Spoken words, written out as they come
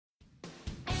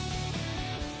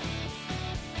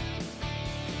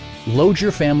Load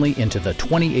your family into the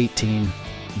 2018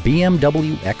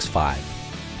 BMW X5.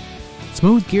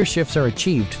 Smooth gear shifts are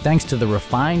achieved thanks to the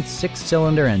refined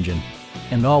 6-cylinder engine,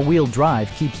 and all-wheel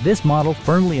drive keeps this model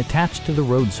firmly attached to the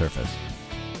road surface.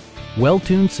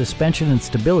 Well-tuned suspension and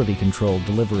stability control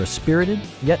deliver a spirited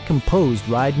yet composed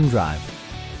ride and drive.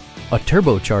 A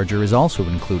turbocharger is also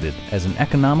included as an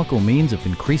economical means of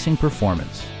increasing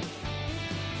performance.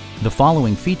 The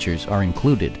following features are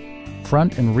included: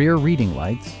 front and rear reading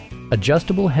lights,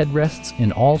 adjustable headrests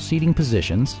in all seating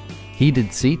positions,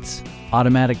 heated seats,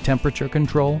 automatic temperature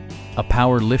control, a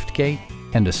power liftgate,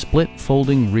 and a split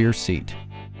folding rear seat.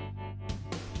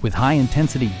 With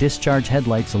high-intensity discharge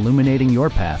headlights illuminating your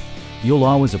path, you'll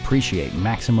always appreciate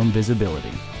maximum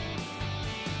visibility.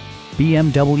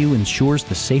 BMW ensures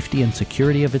the safety and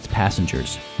security of its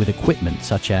passengers with equipment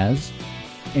such as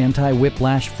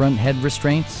anti-whiplash front head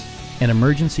restraints, an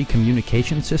emergency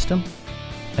communication system,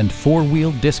 and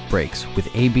 4-wheel disc brakes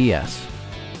with ABS.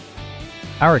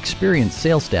 Our experienced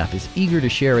sales staff is eager to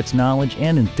share its knowledge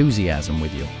and enthusiasm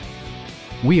with you.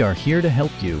 We are here to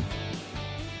help you